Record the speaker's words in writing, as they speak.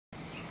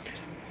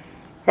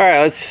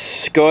Alright,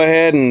 let's go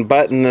ahead and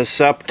button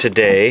this up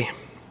today.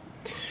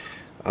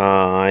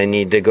 I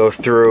need to go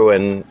through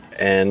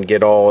and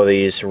get all of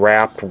these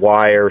wrapped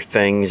wire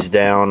things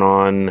down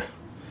on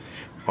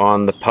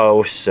the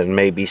posts and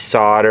maybe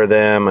solder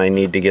them. I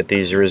need to get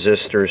these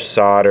resistors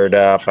soldered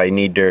up. I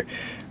need to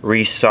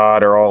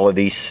resolder all of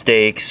these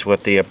stakes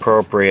with the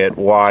appropriate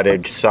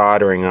wattage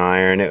soldering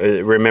iron.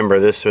 Remember,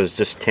 this was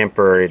just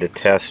temporary to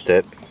test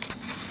it.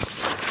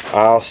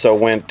 I also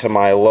went to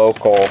my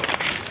local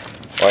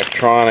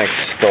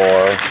electronics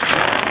store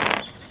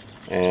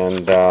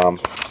and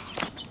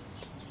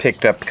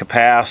picked up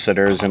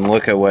capacitors, and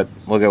look at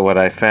what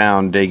I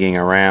found digging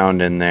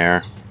around in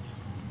there.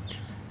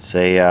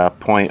 Say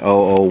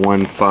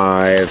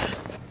 0.0015,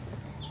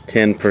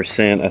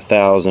 10%,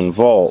 1,000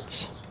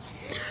 volts.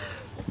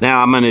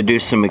 Now I'm going to do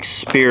some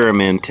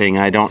experimenting.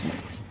 I don't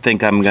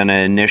think I'm going to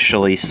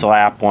initially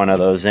slap one of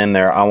those in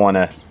there. I want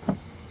to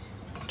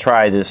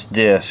try this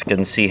disc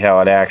and see how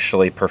it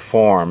actually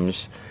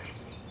performs.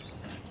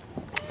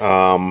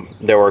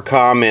 There were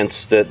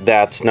comments that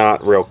that's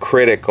not real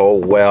critical.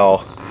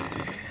 Well,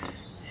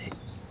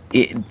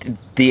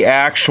 the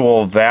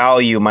actual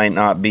value might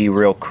not be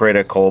real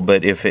critical,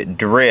 but if it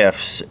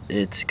drifts,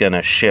 it's going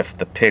to shift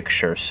the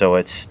picture. So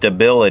its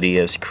stability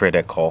is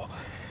critical.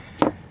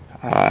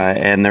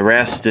 And the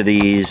rest of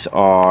these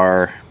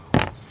are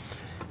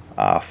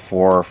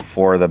for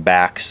the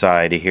back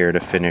side here to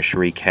finish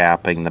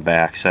recapping the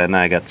back side. And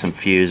I got some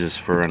fuses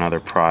for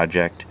another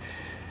project.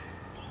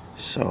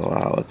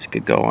 So let's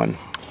get going.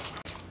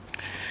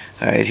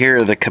 Alright, here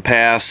are the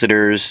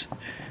capacitors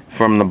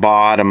from the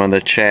bottom of the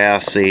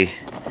chassis.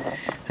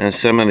 And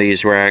some of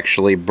these were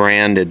actually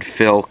branded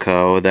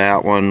Philco.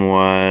 That one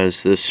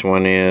was, this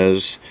one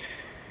is.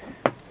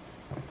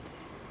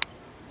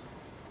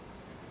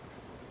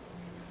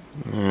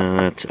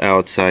 That's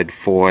outside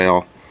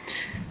foil.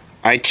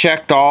 I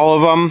checked all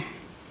of them.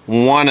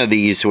 One of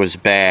these was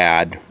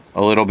bad,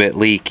 a little bit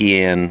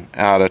leaky and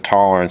out of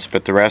tolerance,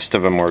 but the rest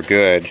of them were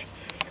good.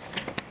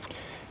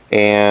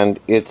 And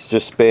it's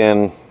just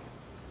been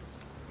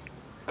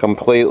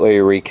completely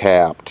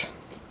recapped.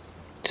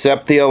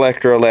 Except the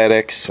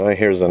electrolytics. Oh,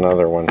 here's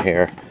another one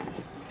here.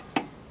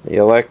 The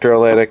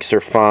electrolytics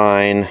are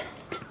fine.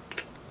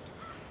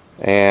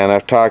 And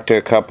I've talked to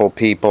a couple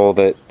people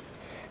that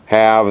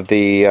have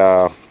the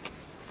are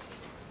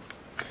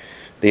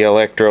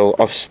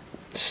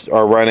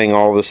running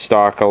all the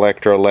stock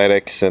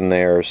electrolytics in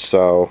there,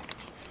 so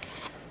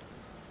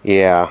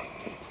yeah,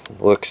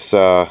 looks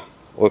like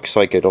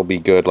it'll be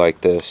good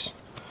like this.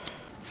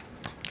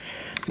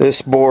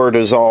 This board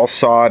is all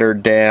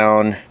soldered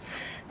down.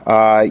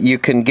 You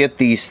can get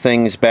these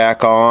things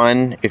back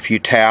on if you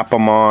tap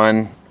them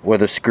on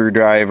with a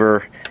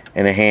screwdriver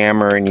and a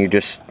hammer, and you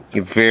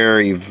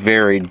very,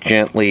 very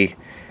gently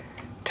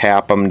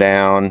tap them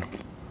down.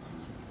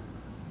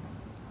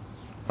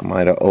 I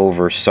might have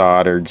over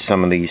soldered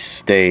some of these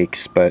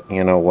stakes, but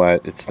you know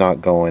what, it's not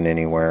going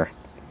anywhere.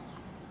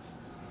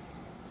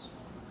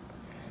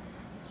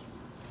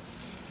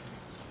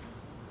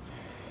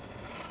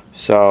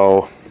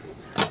 So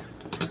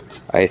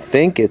I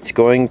think it's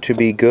going to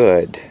be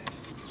good.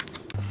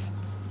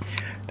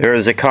 There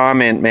was a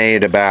comment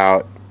made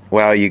about,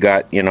 well, you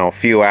got, a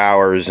few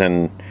hours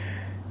and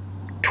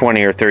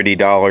 $20 or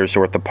 $30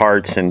 worth of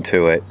parts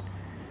into it.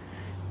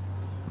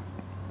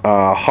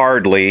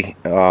 Hardly.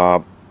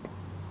 Of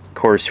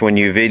course, when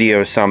you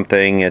video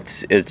something,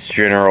 it's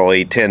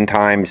generally 10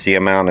 times the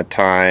amount of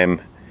time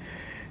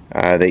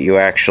that you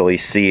actually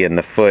see in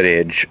the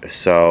footage.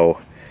 So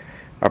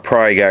I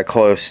probably got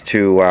close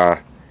to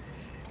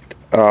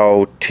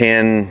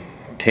 10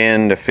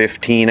 to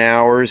 15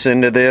 hours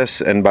into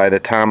this, and by the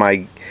time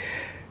I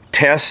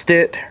test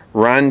it,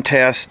 run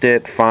test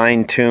it,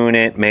 fine tune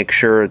it, make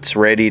sure it's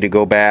ready to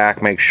go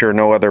back, make sure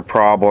no other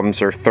problems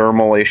or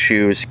thermal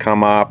issues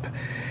come up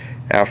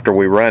after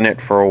we run it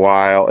for a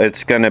while,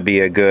 it's going to be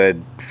a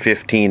good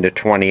 15 to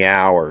 20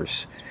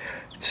 hours.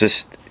 It's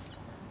just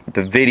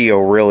the video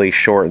really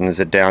shortens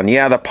it down.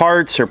 Yeah, the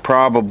parts are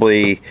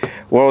probably,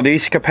 well,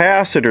 these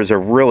capacitors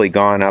have really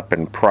gone up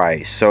in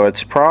price, so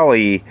it's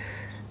probably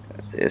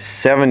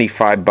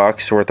 75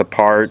 bucks worth of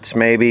parts,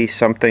 maybe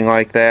something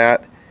like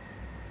that.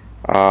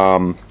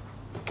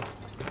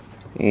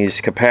 These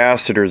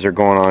capacitors are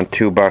going on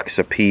 $2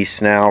 a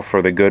piece now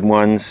for the good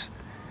ones.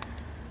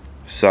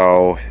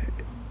 So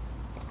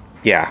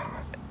yeah,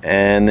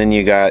 and then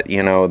you got,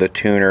 the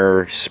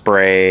tuner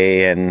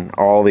spray and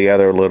all the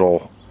other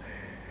little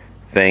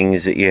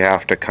things that you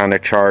have to kind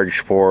of charge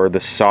for, the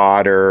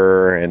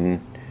solder, and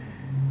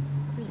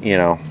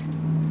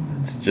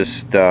it's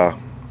just if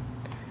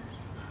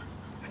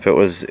it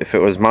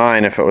was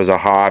mine, if it was a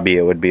hobby,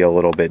 it would be a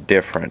little bit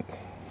different.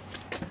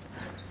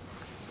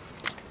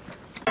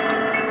 How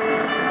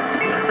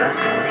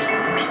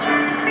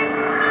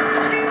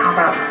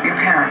about your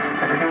parents?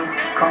 Is everything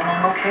going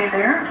along okay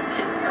there?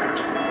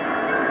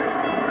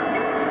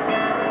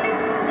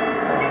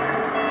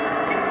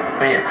 I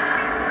mean,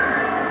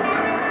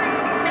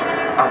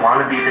 I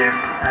want to be there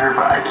for her,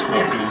 but I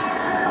can't be.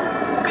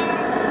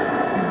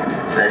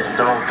 I just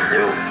don't know what to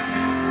do.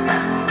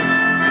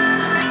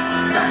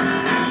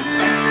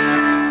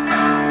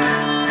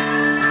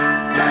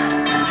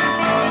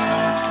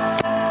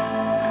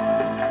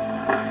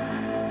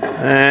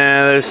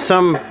 There's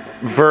some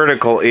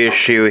vertical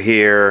issue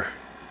here.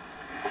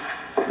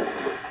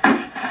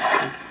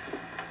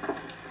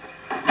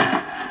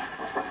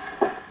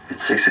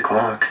 It's 6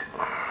 o'clock.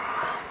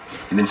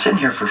 You've been sitting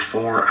here for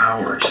 4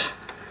 hours.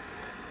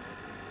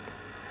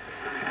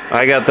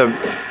 I got the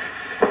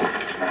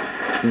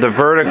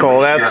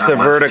vertical, that's the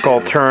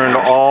vertical turned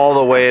all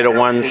the way to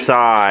one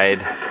side.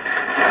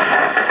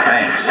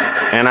 Thanks.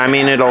 And I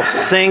mean, it'll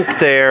sink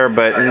there,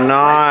 but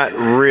not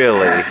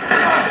really.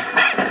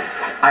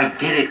 I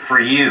did it for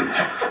you.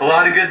 A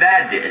lot of good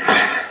that did.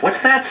 What's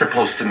that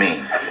supposed to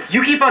mean?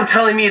 You keep on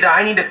telling me that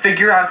I need to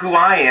figure out who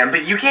I am,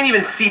 but you can't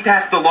even see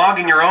past the log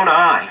in your own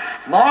eye.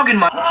 Log in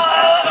my...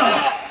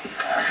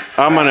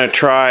 I'm gonna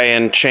try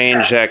and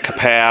change that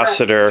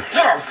capacitor.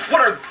 Oh,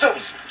 what are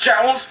those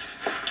jowls?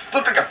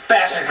 Look like a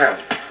bastard.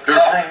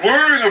 I'm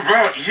worrying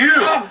about you.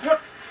 Oh, what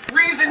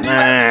reason do you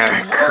have to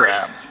be worried?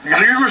 Crap. You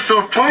leave us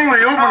so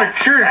totally open a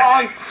chin.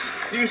 Oh,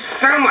 you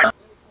sound like...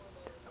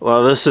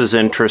 Well, this is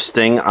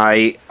interesting.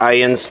 I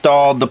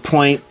installed the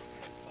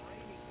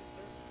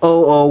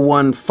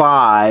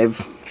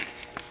 .0015.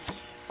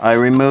 I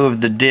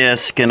removed the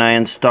disc and I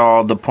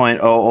installed the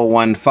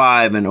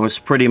 .0015, and it was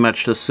pretty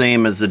much the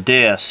same as the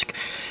disc.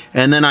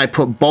 And then I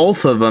put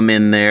both of them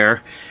in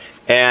there,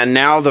 and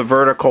now the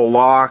vertical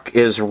lock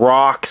is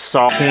rock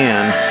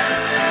solid.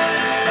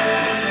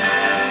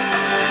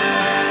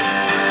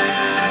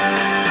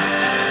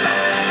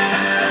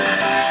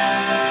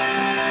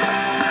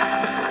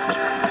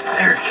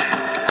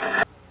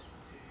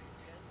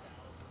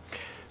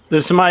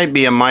 This might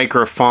be a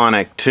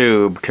microphonic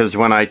tube, because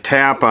when I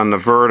tap on the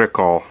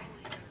vertical,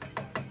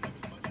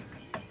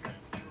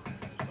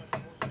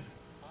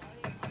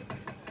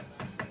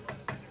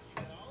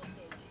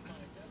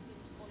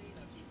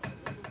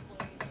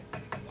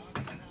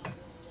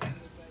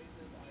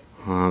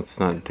 well, it's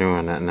not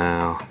doing it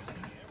now.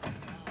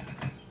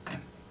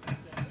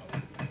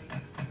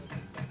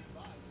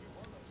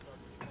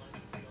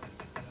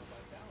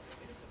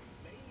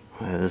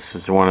 This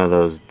is one of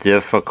those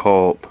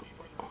difficult...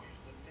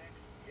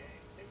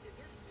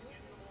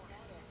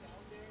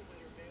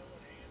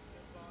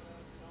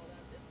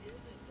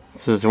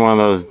 This is one of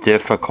those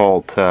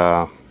difficult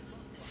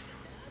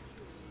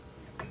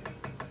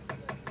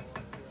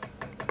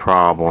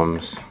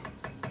problems.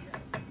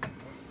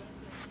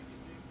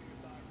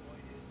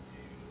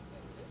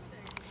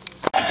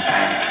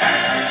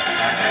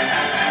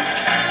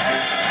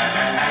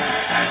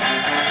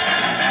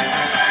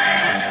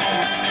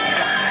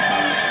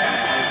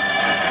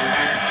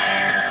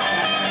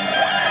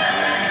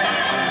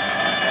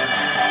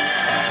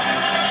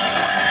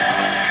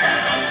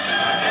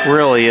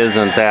 Really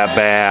isn't that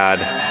bad.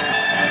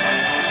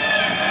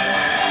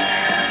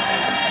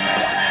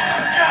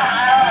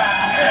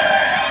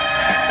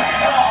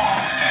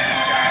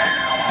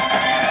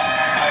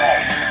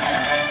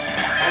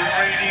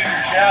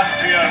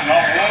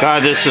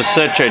 God, this is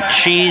such a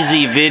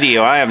cheesy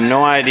video. I have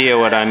no idea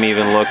what I'm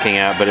even looking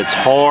at, but it's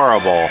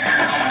horrible.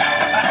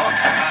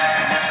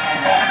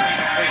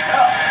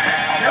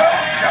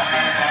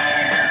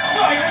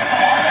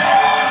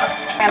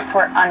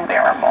 Were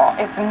unbearable.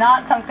 It's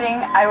not something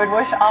I would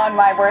wish on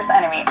my worst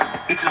enemy.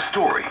 It's a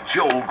story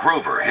Joel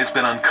Grover has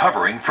been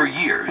uncovering for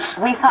years.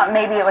 We thought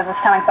maybe it was a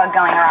stomach bug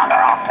going around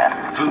our office.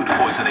 Food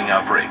poisoning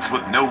outbreaks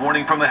with no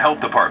warning from the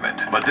health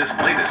department. But this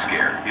latest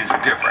scare is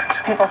different.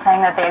 People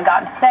saying that they had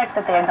gotten sick,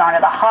 that they had gone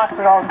to the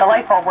hospital. The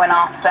light bulb went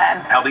off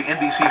then. How the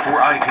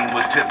NBC4i team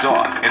was tipped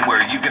off, and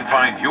where you can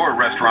find your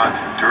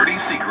restaurant's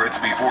dirty secrets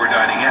before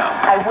dining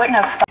out. I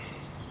wouldn't have...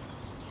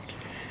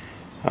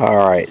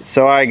 Alright,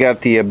 so I got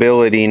the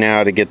ability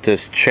now to get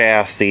this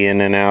chassis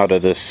in and out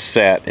of this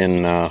set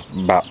in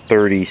about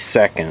 30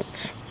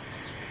 seconds.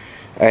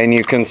 And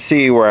you can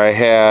see where I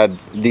had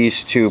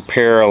these two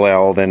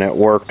paralleled and it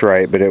worked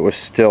right, but it was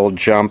still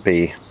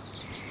jumpy.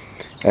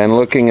 And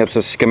looking at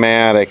the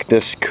schematic,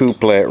 this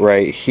couplet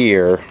right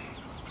here,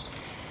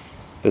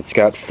 it's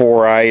got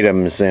 4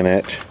 items in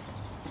it.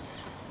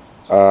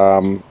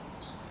 One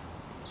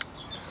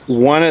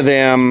of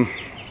them...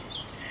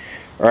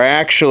 or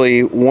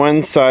actually,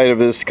 one side of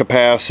this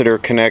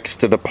capacitor connects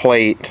to the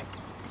plate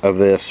of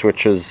this,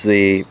 which is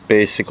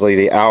basically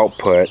the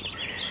output,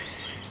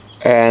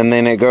 and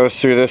then it goes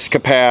through this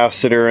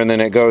capacitor, and then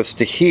it goes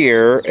to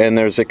here, and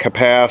there's a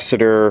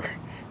capacitor,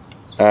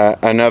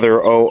 another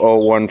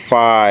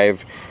 0015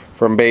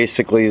 from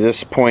basically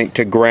this point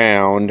to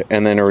ground,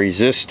 and then a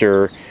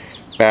resistor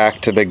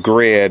back to the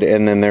grid,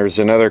 and then there's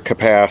another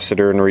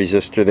capacitor and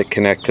resistor that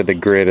connect to the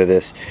grid of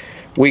this.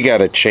 We got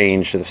to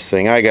change this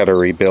thing. I got to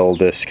rebuild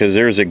this, because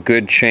there's a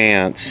good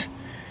chance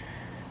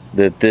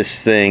that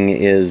this thing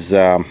is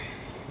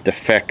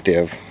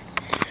defective.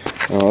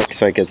 Well, it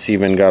looks like it's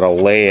even got a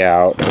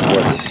layout of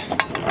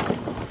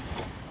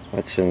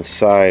what's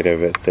inside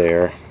of it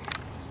there.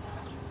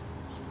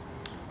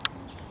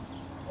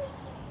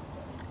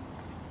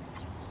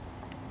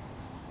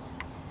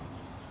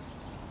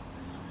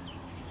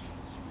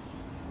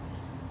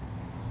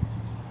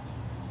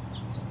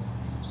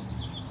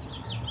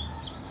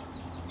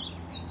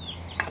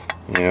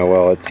 Yeah,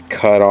 well, it's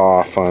cut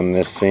off on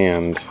this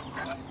end.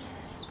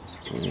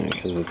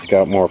 Because it's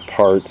got more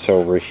parts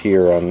over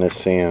here on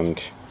this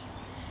end.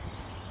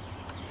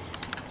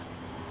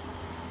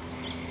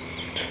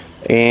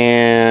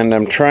 And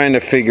I'm trying to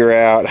figure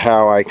out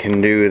how I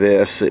can do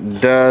this.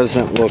 It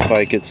doesn't look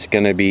like it's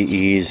going to be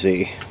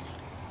easy.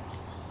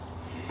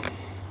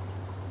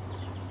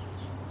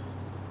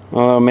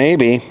 Well,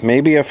 maybe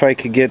if I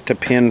could get to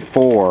pin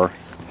 4.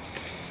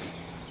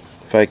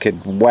 If I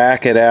could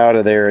whack it out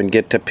of there and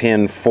get to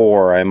pin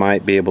 4, I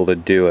might be able to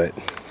do it.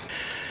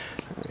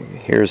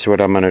 Here's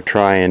what I'm going to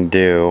try and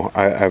do.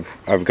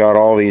 I've got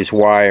all these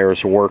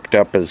wires worked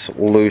up as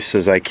loose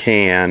as I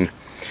can.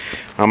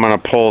 I'm going to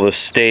pull the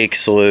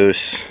stakes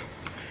loose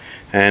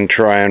and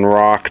try and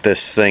rock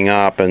this thing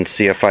up and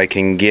see if I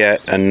can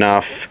get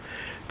enough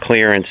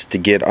clearance to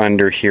get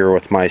under here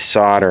with my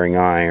soldering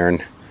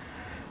iron.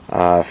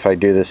 If I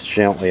do this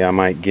gently, I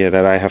might get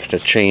it. I have to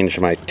change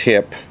my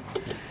tip.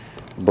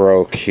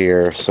 Broke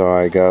here, so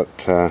I got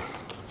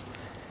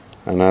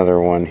another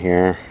one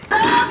here.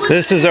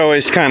 This is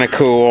always kind of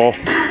cool.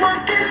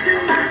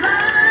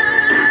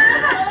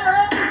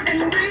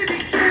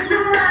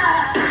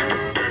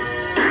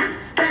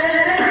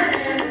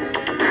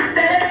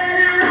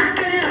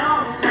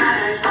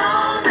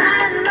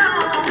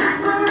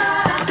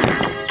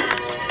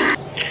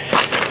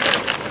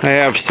 I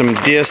have some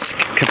disc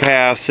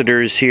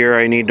capacitors here.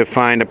 I need to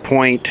find a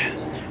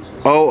 .0015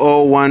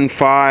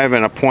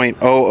 and a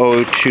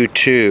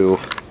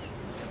 .0022.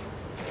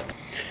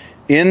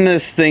 In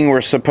this thing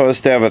we're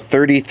supposed to have a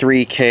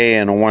 33K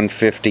and a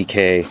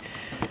 150K.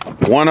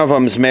 One of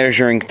them's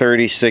measuring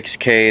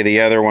 36K, the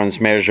other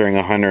one's measuring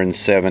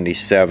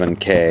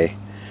 177K.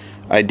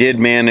 I did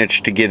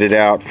manage to get it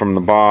out from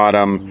the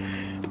bottom.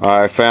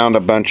 I found a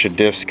bunch of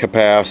disc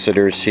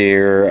capacitors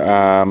here.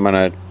 I'm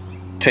gonna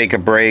take a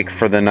break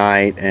for the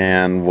night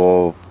and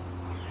we'll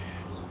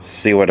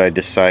see what I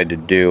decide to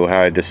do,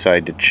 how I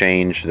decide to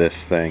change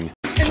this thing.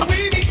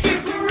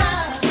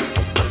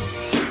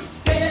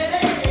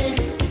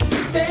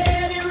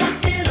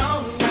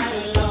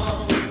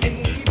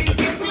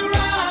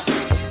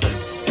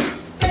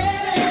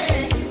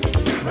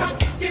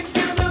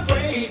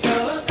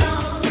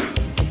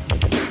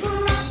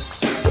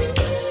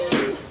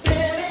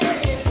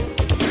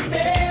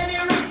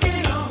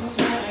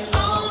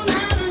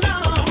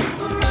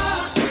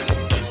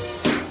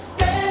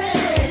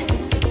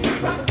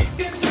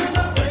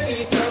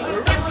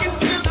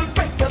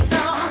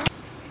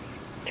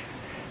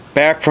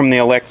 Back from the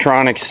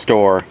electronics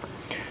store.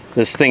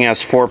 This thing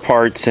has 4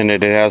 parts in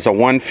it. It has a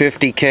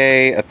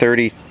 150K, a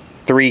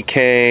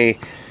 33K,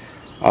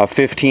 a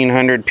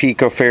 1500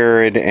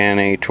 picofarad, and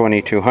a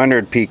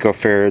 2200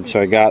 picofarad. So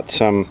I got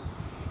some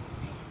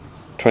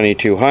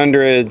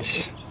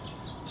 2200s,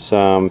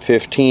 some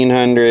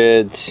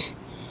 1500s,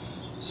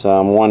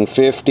 some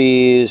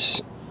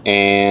 150s,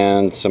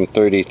 and some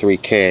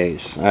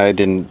 33Ks.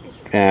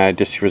 I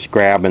just was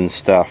grabbing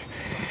stuff.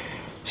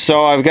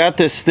 So I've got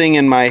this thing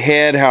in my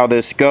head how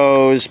this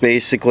goes.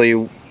 Basically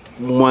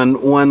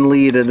one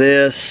lead of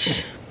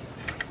this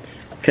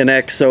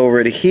connects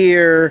over to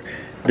here.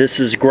 This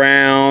is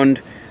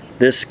ground.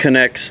 This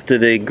connects to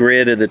the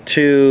grid of the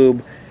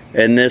tube,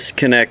 and this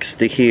connects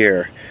to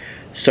here.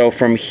 So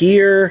from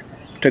here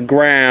to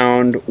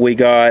ground we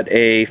got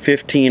a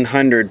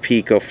 1500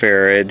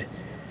 picofarad.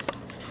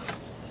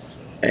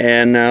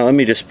 And let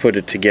me just put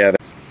it together.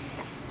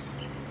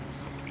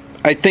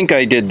 I think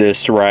I did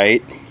this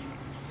right.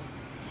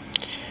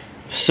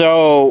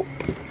 So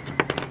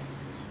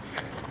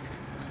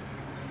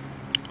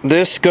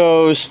this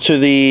goes to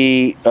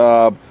the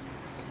 0015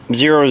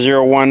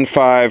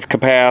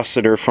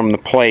 capacitor from the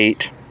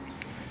plate.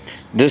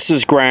 This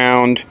is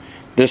ground.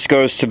 This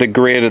goes to the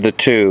grid of the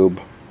tube.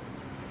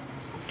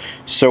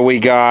 So we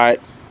got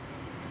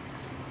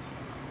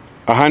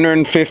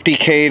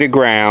 150K to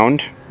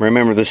ground.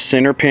 Remember, the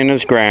center pin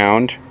is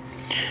ground.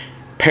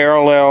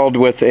 Paralleled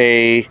with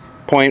a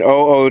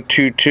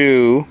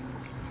 .0022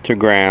 to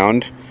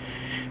ground.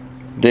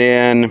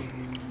 Then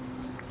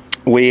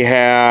we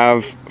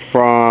have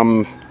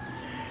from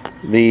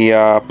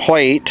the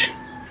plate,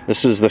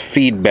 this is the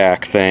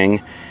feedback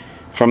thing,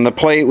 from the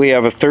plate we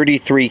have a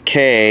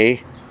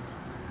 33K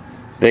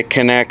that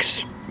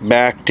connects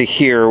back to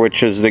here,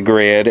 which is the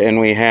grid, and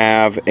we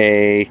have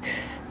a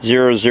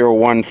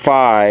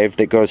 0015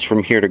 that goes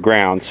from here to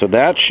ground. So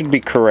that should be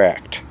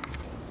correct.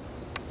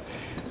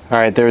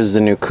 Alright, there's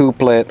the new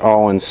couplet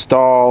all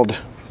installed.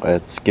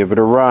 Let's give it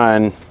a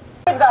run.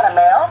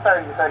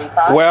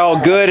 Well,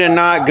 good and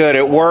not good.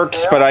 It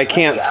works, but I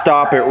can't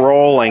stop it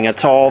rolling.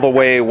 It's all the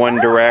way one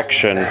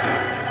direction,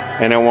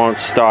 and it won't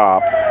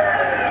stop.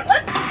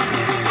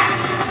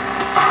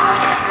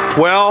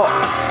 Well,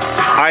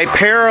 I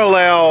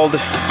paralleled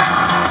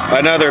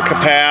another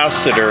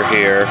capacitor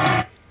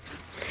here.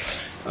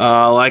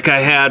 Like I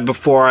had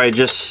before, I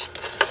just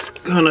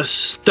kind of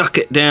stuck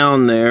it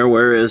down there.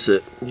 Where is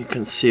it? You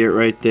can see it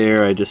right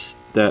there.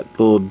 That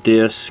little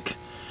disc.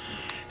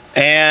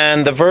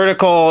 And the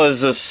vertical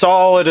is as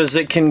solid as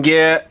it can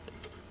get.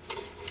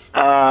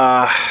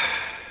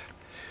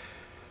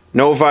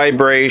 No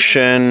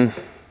vibration.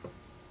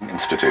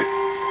 Institute.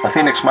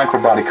 Phoenix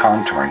Microbody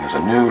Contouring is a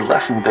new,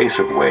 less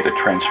invasive way to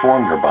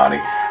transform your body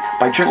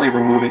by gently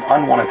removing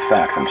unwanted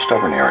fat from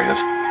stubborn areas,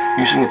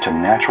 using it to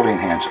naturally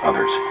enhance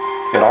others.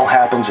 It all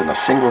happens in a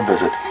single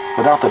visit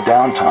without the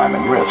downtime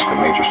and risk of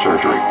major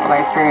surgery. My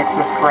experience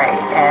was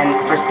great, and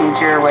the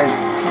procedure was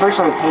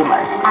virtually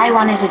painless. I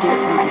wanted to do it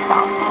for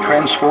myself.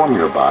 Transform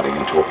your body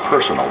into a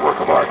personal work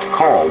of art.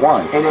 Call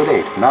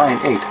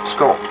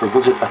 1-888-98-SCULPT or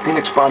visit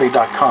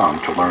aphoenixbody.com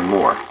to learn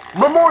more.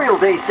 Memorial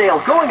Day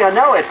sale going on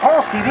now at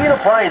Paul's TV and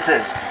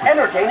Appliances.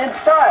 Entertain in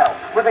style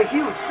with a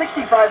huge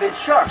 65-inch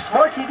Sharp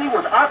Smart TV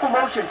with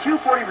Aquamotion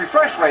 240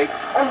 refresh rate,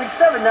 only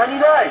 $7.99.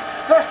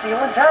 Best deal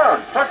in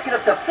town. Plus get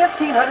up to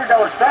 $1,500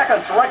 back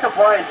on select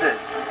appliances.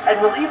 And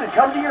we'll even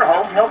come to your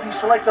home to help you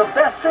select the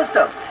best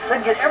system. Then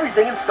get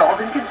everything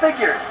installed and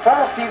configured.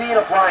 Paul's TV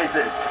and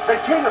Appliances.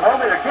 The king of home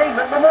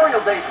entertainment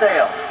Memorial Day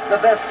sale. The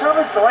best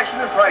service,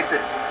 selection, and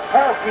prices.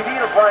 Paul's TV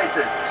and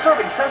Appliances,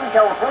 serving Southern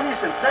California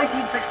since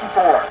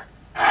 1964.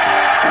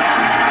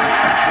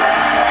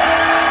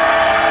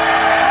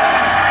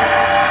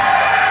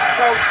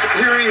 Folks,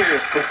 here he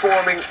is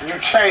performing You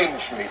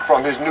Changed Me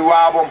from his new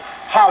album,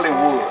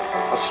 Hollywood,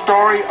 a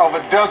story of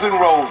a dozen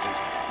roses.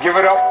 Give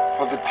it up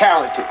for the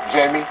talented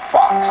Jamie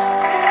Foxx.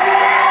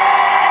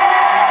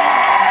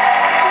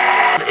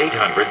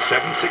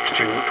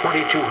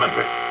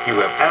 800-762-2200. You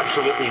have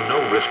absolutely no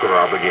risk or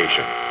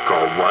obligation.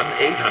 Call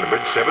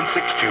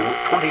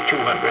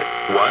 1-800-762-2200.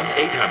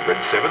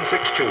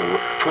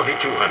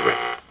 1-800-762-2200.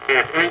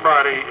 If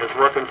anybody is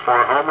looking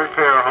for a home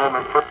repair, home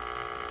improvement...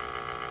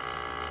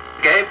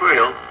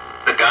 Gabriel,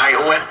 the guy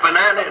who went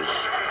bananas.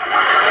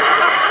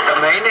 The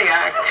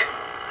maniac.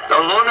 The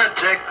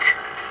lunatic.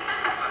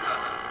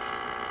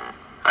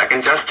 I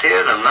can just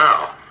hear them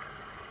now.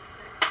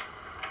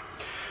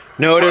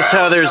 Notice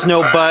how there's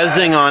no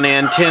buzzing on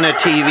Antenna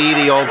TV,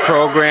 the old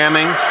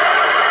programming.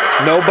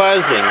 No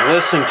buzzing.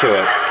 Listen to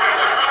it.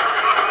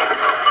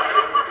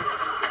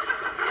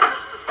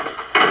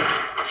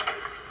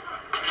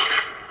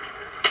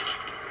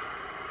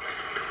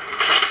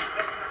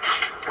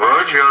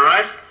 Rog, you all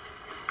right?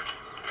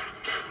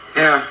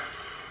 Yeah.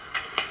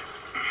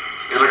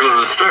 You look a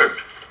little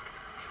disturbed.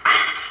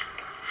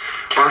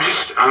 Well,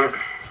 I'm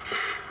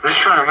just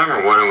trying to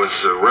remember what it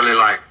was really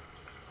like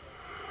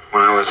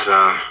when I was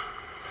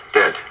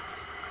dead.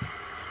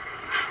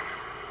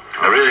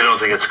 I really don't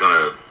think it's going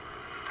to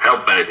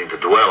help anything to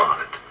dwell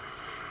on it.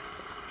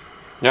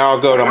 Now I'll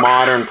go to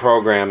modern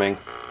programming.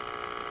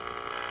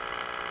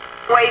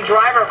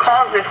 Driver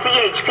calls the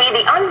CHP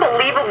the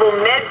unbelievable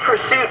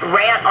mid-pursuit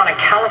rant on a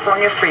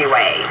California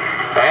freeway.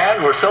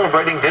 And we're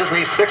celebrating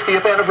Disney's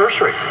 60th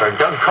anniversary. Our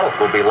Doug Culp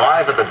will be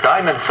live at the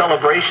Diamond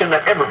Celebration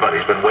that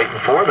everybody's been waiting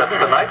for. That's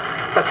tonight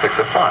at 6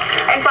 o'clock.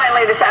 And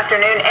finally this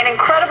afternoon, an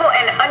incredible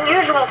and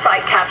unusual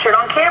sight captured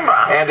on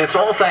camera. And it's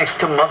all thanks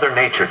to Mother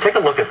Nature. Take a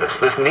look at this.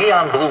 This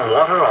neon blue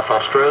water off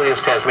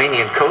Australia's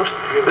Tasmanian coast.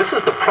 This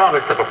is the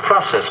product of a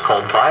process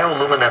called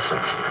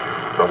bioluminescence.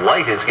 The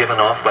light is given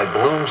off by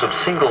blooms of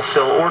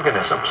single-cell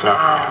organisms.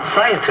 Now,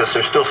 scientists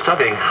are still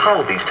studying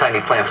how these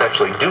tiny plants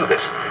actually do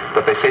this,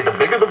 but they say the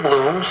bigger the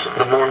blooms,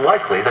 the more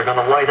likely they're going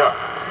to light up.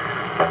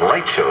 And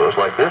light shows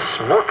like this,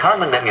 more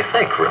common than you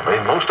think, really.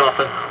 Most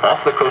often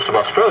off the coast of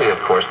Australia, of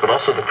course, but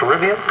also the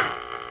Caribbean.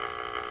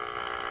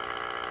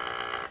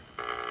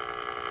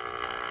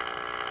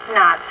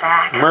 Not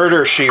that.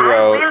 Murder, She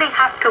Wrote. I really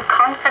have to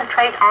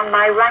concentrate on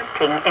my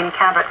writing in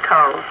Cabot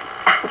Cove.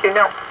 You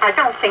know, I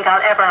don't think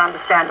I'll ever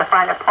understand the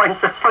finer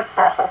points of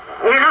football.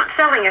 You're not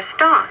selling your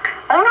stock.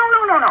 Oh, no.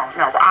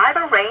 I've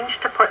arranged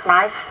to put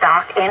my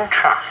stock in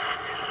trust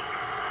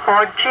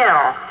for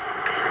Jill.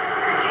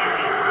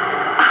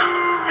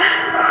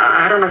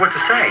 I don't know what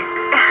to say.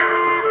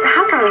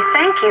 How can we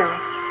thank you?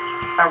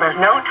 Well, there's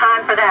no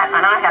time for that,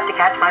 and I have to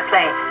catch my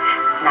plane.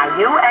 Now,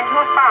 you and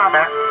your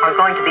father are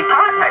going to be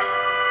partners.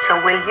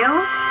 So will you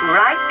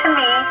write to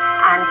me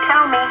and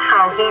tell me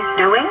how he's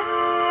doing?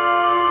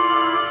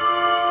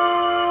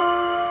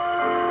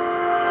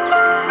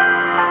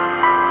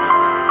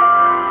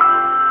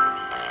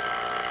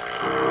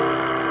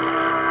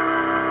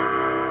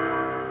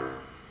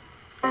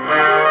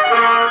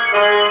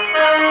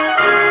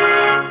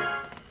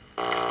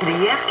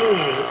 The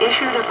FDA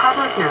issued a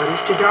public notice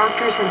to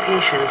doctors and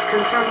patients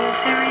concerning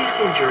serious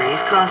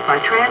injuries caused by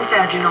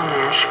transvaginal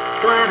mesh,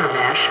 bladder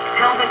mesh,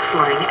 pelvic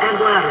sling, and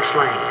bladder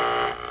sling.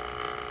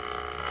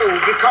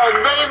 Because,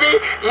 baby,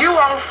 you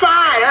on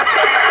fire.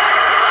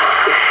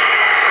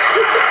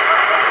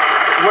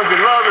 Was it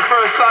love at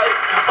first sight,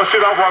 or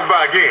should I walk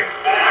by again?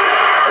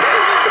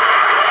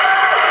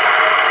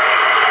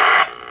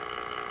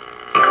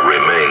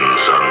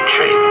 Remains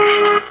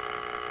unchanged.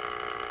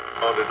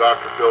 On to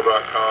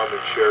drphil.com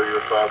and share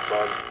your thoughts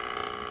on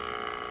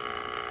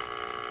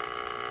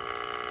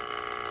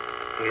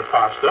your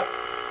pasta.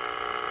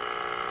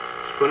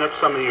 Spoon up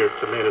some of your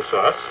tomato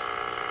sauce.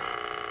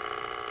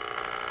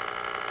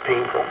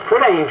 Painful.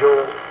 Foot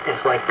Angel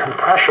is like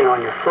compression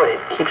on your foot. It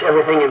keeps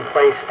everything in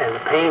place, and the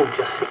pain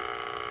just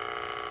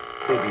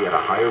may be at a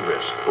higher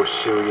risk for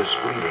serious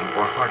bleeding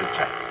or heart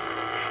attack.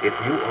 If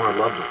you or a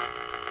loved one...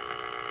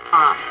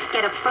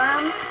 Get a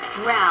firm,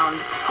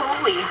 round,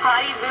 holy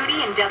hottie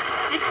booty in just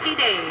 60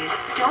 days.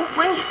 Don't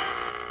wait.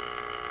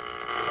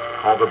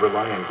 Call the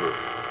Reliant Group.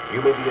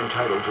 You may be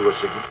entitled to a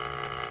significant...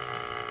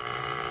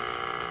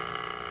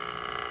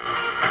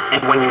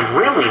 And when you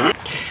really need...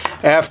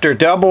 After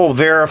double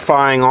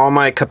verifying all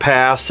my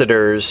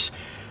capacitors,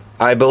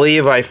 I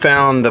believe I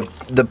found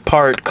the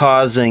part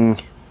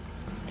causing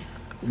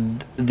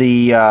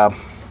the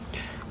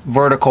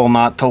vertical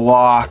not to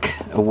lock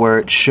where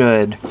it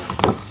should.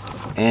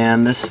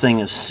 And this thing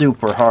is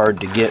super hard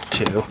to get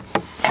to.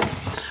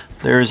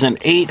 There's an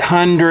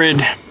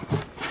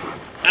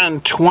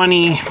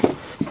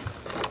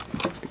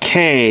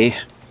 820K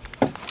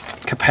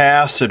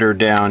capacitor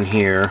down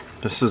here.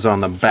 This is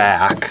on the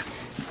back.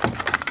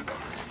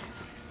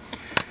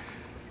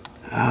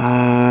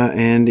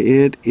 And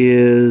it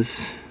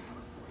is,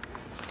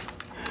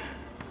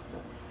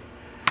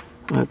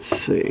 let's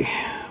see,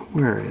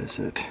 where is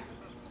it?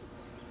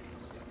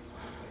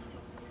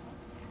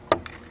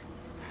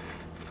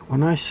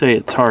 When I say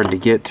it's hard to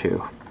get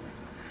to,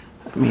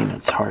 I mean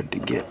it's hard to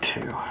get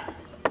to.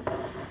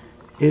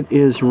 It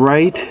is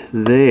right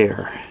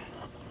there.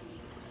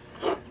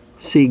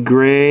 See,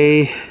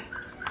 gray,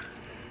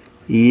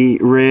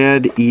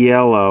 red,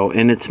 yellow,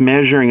 and it's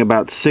measuring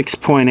about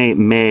 6.8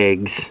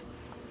 megs.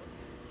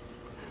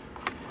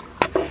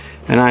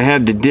 And I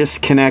had to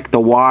disconnect the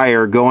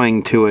wire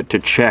going to it to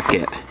check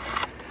it.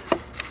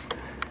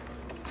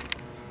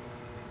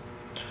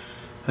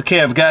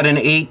 Okay, I've got an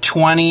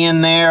 820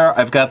 in there.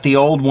 I've got the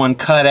old one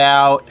cut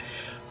out.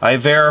 I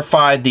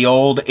verified the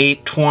old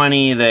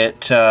 820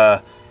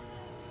 that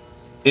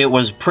it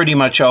was pretty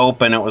much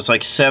open. It was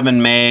like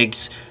 7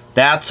 megs.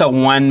 That's a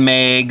 1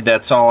 meg.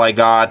 That's all I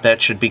got.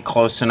 That should be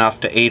close enough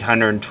to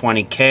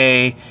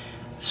 820K.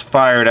 Let's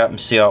fire it up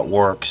and see how it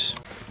works.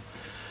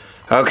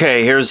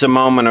 Okay, here's a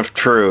moment of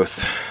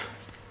truth.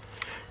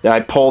 I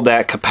pulled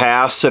that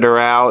capacitor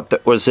out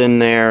that was in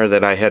there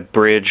that I had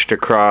bridged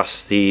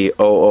across the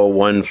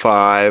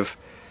 0015.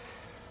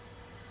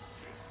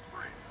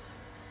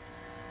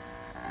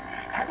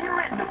 Have you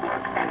written a book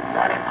and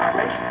not it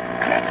published?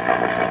 Page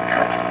Publishing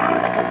cuts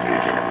through the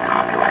confusion of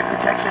copyright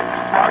protection,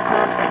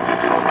 barcodes, and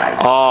digital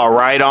rights. Oh,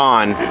 right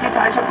on.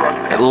 Digitize your book.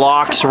 It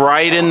locks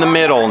right in the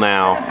middle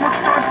now.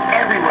 Bookstores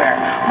everywhere.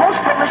 Most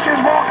publishers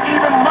won't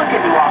even look at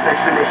new author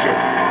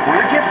submissions.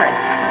 We're different.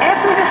 If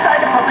we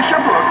decide to publish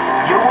your book,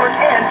 your work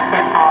ends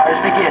and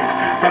ours begins.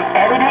 From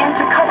editing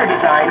to cover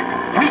design,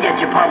 we get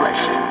you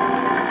published.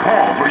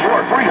 Call for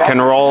your free...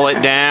 Can roll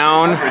it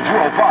down.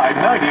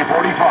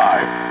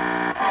 205-9045.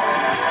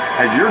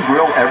 Has your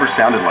grill ever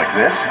sounded like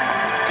this?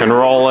 Can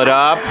roll it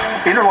up.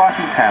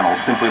 Interlocking panels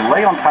simply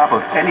lay on top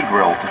of any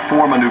grill to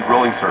form a new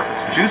grilling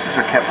surface. Juices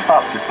are kept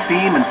up to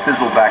steam and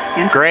sizzle back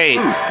into Great.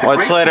 food.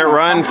 Let's let it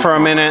run for a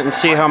minute and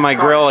see how my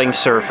grilling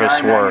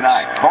surface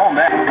works. Call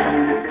now.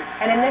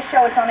 And in this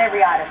show, it's on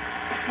every item.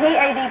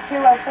 PAD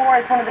 204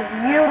 is one of the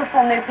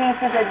beautiful new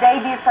pieces, a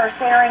debut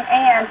first airing,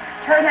 and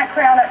turn that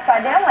crown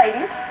upside down,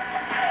 ladies.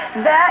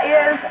 That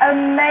is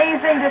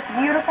amazing, this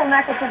beautiful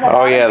necklace.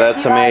 Oh yeah,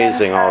 that's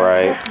amazing, all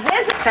right.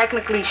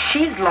 Technically,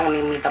 she's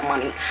loaning me the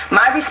money.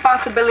 My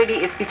responsibility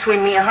is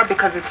between me and her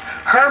because it's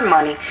her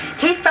money.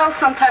 He felt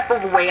some type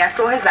of way. I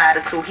saw his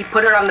attitude. He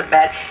put her on the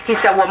bed. He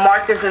said, well,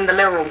 Martha's in the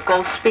living room.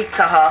 Go speak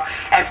to her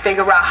and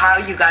figure out how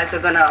you guys are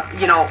going to,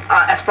 you know,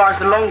 as far as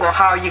the loan go,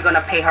 how are you going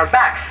to pay her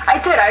back? I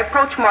did. I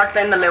approached Martha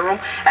in the living room.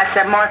 I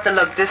said, Martha,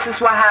 look, this is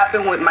what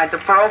happened with my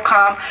deferral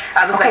comp.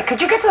 I was like,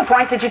 could you get to the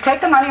point? Did you take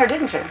the money or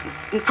didn't you?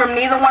 From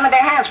neither one of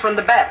their hands, from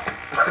the bed.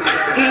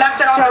 He left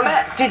it on the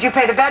bed. Did you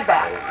pay the bed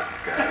back?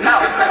 No.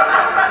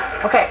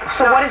 Okay,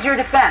 so what is your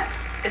defense?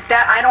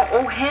 That I don't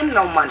owe him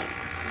no money.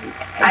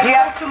 I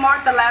spoke to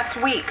Martha last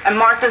week, and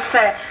Martha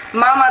said,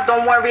 Mama,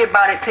 don't worry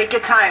about it. Take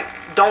your time.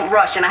 Don't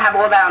rush. And I have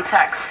all that on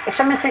text.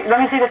 Let me see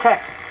the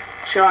text.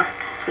 Sure.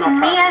 No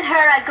me and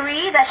her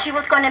agreed that she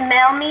was going to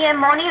mail me a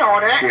money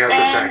order,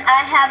 and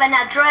I have an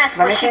address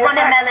where she's going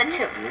to mail it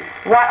to.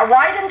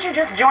 Why didn't you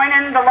just join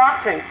in the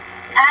lawsuit?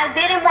 I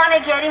didn't want to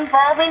get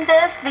involved in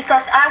this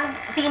because I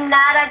did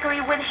not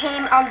agree with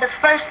him on the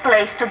first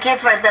place to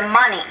give her the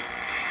money.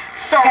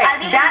 So hey, I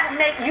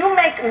didn't... you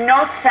make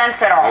no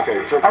sense at all.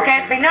 Okay, it's okay.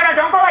 Okay, but no,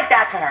 don't go like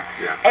that to her.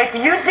 Yeah. If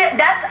you did,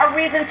 that's a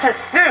reason to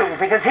sue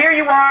because here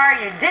you are,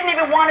 you didn't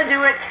even want to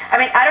do it. I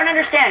mean, I don't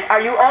understand.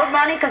 Are you owed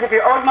money? Because if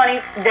you're owed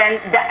money,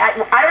 then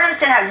I don't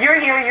understand how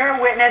you're here, you're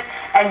a witness,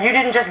 and you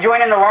didn't just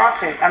join in the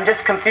lawsuit. I'm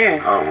just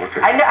confused. Oh,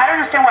 okay. I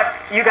don't understand why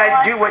you guys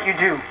do what you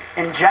do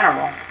in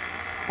general.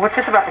 What's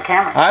this about the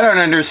camera? I don't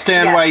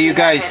understand why you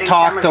guys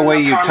talk the way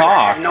you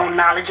talk. No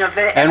knowledge of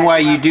it. And why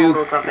you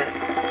do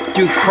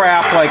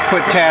crap like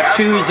put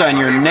tattoos on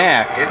your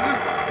neck. The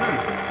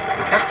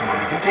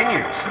testimony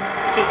continues.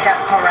 He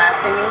kept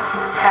harassing me.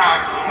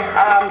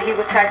 How? He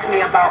would text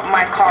me about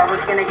my car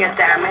was going to get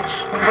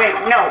damaged. Wait,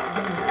 no.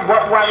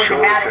 Why was he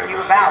mad at you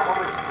about? What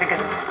was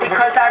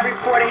because I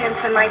reported him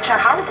to NYCHA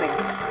housing.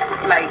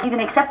 Like, you can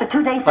accept a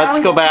 2-day. Let's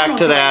go back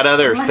to that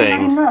other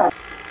thing.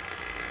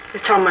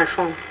 It's on my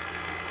phone.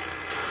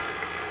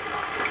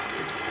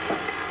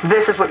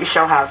 This is what you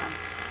show housing.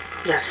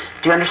 Yes.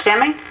 Do you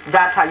understand me?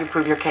 That's how you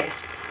prove your case.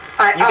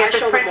 You get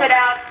this printed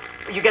out.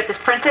 You get this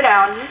printed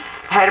out.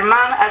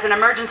 Herman, as an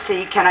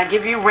emergency, can I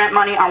give you rent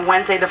money on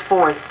Wednesday the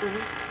 4th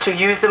to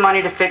use the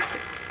money to fix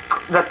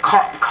the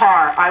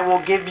car? I will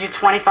give you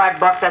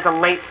 $25 as a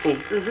late fee.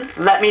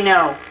 Let me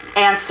know.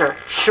 Answer.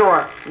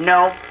 Sure.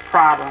 No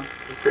problem.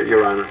 Okay,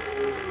 Your Honor.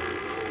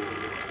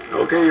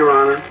 Okay, Your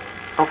Honor.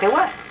 Okay,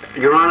 what?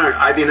 Your Honor,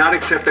 I did not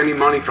accept any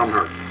money from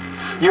her.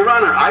 Your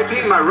Honor, I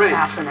pay my rent.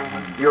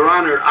 Fascinating. Your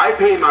Honor, I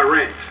pay my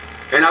rent.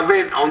 And I've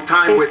been on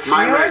time with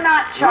my rent. If you're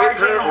not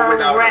charging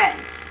her rent,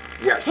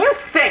 yes. Do you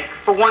think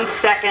for 1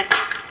 second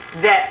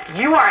that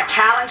you are a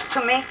challenge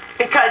to me?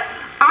 Because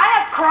I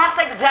have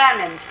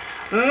cross-examined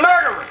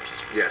murderers.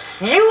 Yes.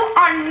 You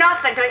are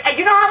nothing to me. And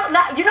you know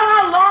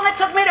how long it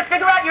took me to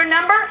figure out your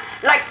number?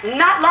 Like,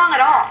 not long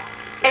at all.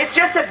 It's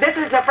just that this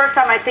is the first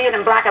time I see it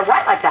in black and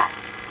white like that.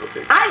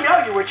 Okay. I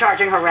know you were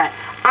charging her rent.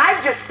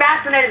 I'm just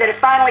fascinated that it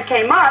finally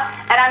came up,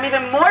 and I'm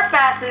even more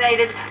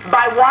fascinated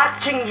by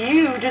watching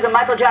you do the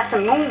Michael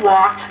Jackson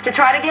moonwalk to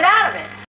try to get out of it.